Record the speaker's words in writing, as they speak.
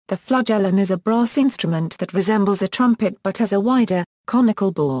The flugelhorn is a brass instrument that resembles a trumpet but has a wider, conical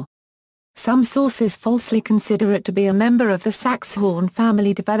bore. Some sources falsely consider it to be a member of the saxhorn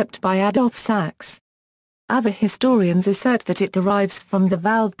family developed by Adolphe Sax. Other historians assert that it derives from the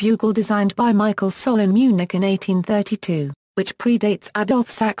valve bugle designed by Michael Saurle in Munich in 1832, which predates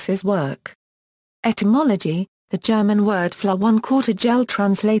Adolphe Sax's work. Etymology: the German word Flugelhorn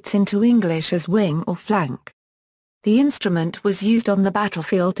translates into English as wing or flank. The instrument was used on the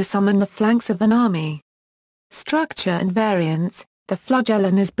battlefield to summon the flanks of an army. Structure and variants: the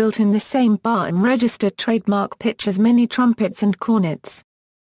flugelhorn is built in the same bar and registered trademark pitch as many trumpets and cornets.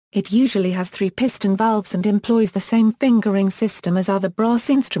 It usually has 3 piston valves and employs the same fingering system as other brass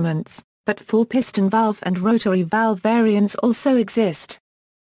instruments, but 4-piston valve and rotary valve variants also exist.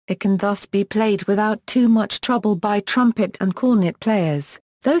 It can thus be played without too much trouble by trumpet and cornet players,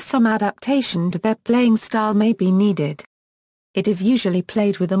 though some adaptation to their playing style may be needed. It is usually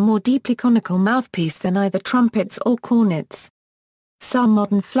played with a more deeply conical mouthpiece than either trumpets or cornets. Some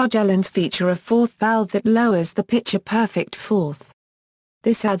modern flugelhorns feature a 4th valve that lowers the pitch a perfect 4th.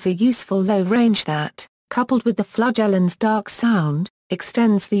 This adds a useful low range that, coupled with the flugelhorn's dark sound,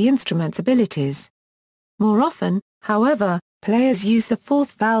 extends the instrument's abilities. More often, however, players use the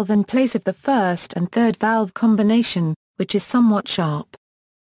 4th valve in place of the 1st and 3rd valve combination, which is somewhat sharp.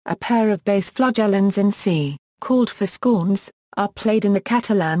 A pair of bass flugelhorns in C, called fascorns, are played in the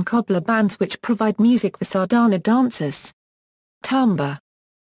Catalan cobbler bands which provide music for sardana dancers. Timbre.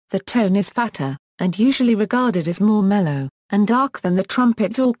 The tone is fatter, and usually regarded as more mellow and dark than the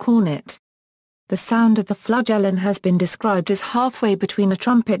trumpet or cornet. The sound of the flugelhorn has been described as halfway between a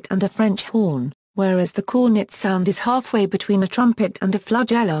trumpet and a French horn, whereas the cornet sound is halfway between a trumpet and a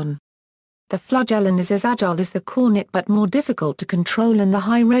flugelhorn. The flugelhorn is as agile as the cornet but more difficult to control in the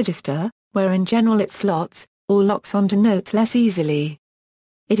high register, where in general it slots, or locks onto notes less easily.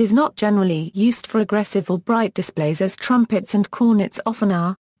 It is not generally used for aggressive or bright displays as trumpets and cornets often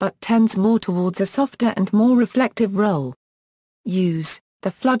are, but tends more towards a softer and more reflective role. Use: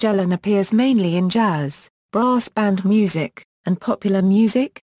 the flugelhorn appears mainly in jazz, brass band music, and popular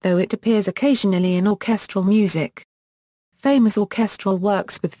music, though it appears occasionally in orchestral music. Famous orchestral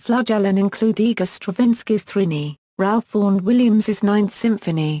works with flugelhorn include Igor Stravinsky's Three, Ralph Vaughan Williams's Ninth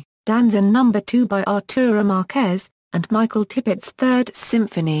Symphony, Danza No. 2 by Arturo Marquez, and Michael Tippett's Third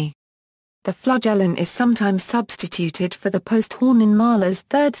Symphony. The flugelhorn is sometimes substituted for the post-horn in Mahler's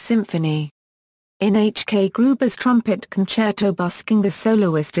Third Symphony. In H. K. Gruber's Trumpet Concerto busking, the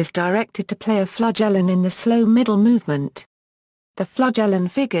soloist is directed to play a flugelhorn in the slow middle movement. The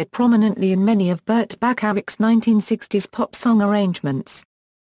flugelhorn figured prominently in many of Burt Bacharach's 1960s pop song arrangements.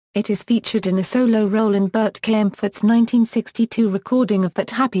 It is featured in a solo role in Burt Kaempfert's 1962 recording of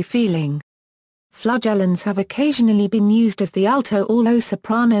That Happy Feeling. Flugelhorns have occasionally been used as the alto or low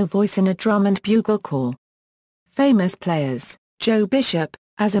soprano voice in a drum and bugle corps. Famous players: Joe Bishop,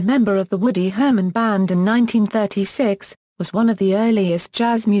 as a member of the Woody Herman Band in 1936, was one of the earliest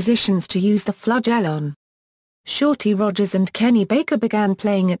jazz musicians to use the flugelhorn. Shorty Rogers and Kenny Baker began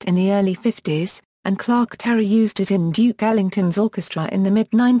playing it in the early 50s, and Clark Terry used it in Duke Ellington's orchestra in the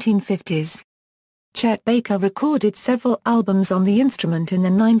mid-1950s. Chet Baker recorded several albums on the instrument in the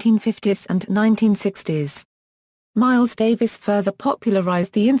 1950s and 1960s. Miles Davis further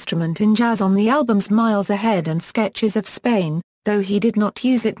popularized the instrument in jazz on the albums Miles Ahead and Sketches of Spain, though he did not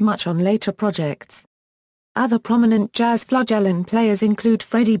use it much on later projects. Other prominent jazz flugelhorn players include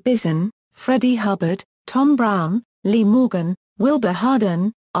Freddie Bizen, Freddie Hubbard, Tom Brown, Lee Morgan, Wilbur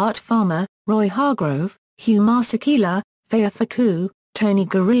Harden, Art Farmer, Roy Hargrove, Hugh Masekela, Faya Faku, Tony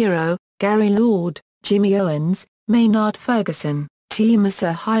Guerrero, Gary Lord, Jimmy Owens, Maynard Ferguson,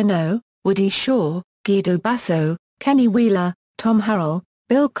 Tiemasa Hino, Woody Shaw, Guido Basso, Kenny Wheeler, Tom Harrell,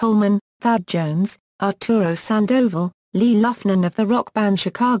 Bill Coleman, Thad Jones, Arturo Sandoval, Lee Lufnan of the rock band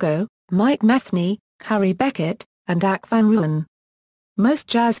Chicago, Mike Metheny, Harry Beckett, and Ak Van Rooyen. Most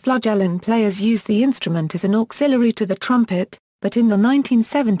jazz flugelhorn players use the instrument as an auxiliary to the trumpet, but in the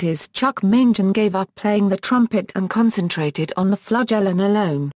 1970s Chuck Mangione gave up playing the trumpet and concentrated on the flugelhorn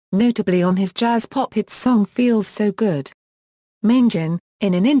alone, notably on his jazz pop hit song Feels So Good. Mangione,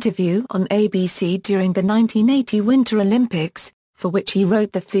 in an interview on ABC during the 1980 Winter Olympics, for which he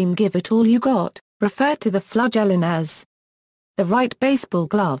wrote the theme Give It All You Got, referred to the flugelhorn as the right baseball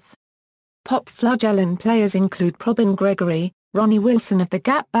glove. Pop flugelhorn players include Probin Gregory, Ronnie Wilson of the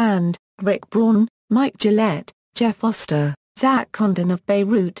Gap Band, Rick Braun, Mike Gillette, Jeff Oster, Zach Condon of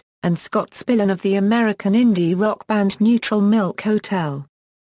Beirut, and Scott Spillane of the American indie rock band Neutral Milk Hotel.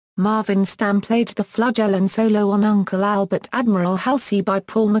 Marvin Stamm played the flugelhorn solo on Uncle Albert Admiral Halsey by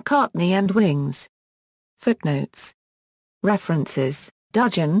Paul McCartney and Wings. Footnotes. References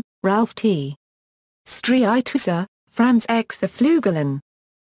Dudgeon, Ralph T. Streitwisser, Franz X. The Flugelhorn.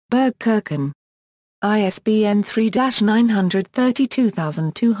 Bergkirchen. ISBN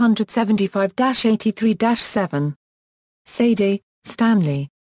 3-932275-83-7. Sadie, Stanley.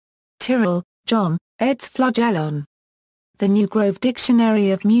 Tyrrell, John, eds. Flugelhorn. The New Grove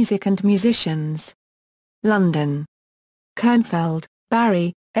Dictionary of Music and Musicians. London. Kernfeld,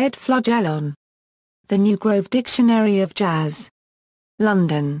 Barry, ed. Flugelhorn. The New Grove Dictionary of Jazz.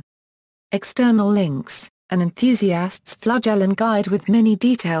 London. External links: an enthusiast's flugelhorn guide with many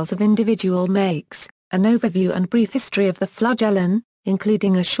details of individual makes, an overview and brief history of the flugelhorn,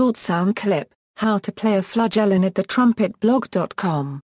 including a short sound clip, how to play a flugelhorn at thetrumpetblog.com.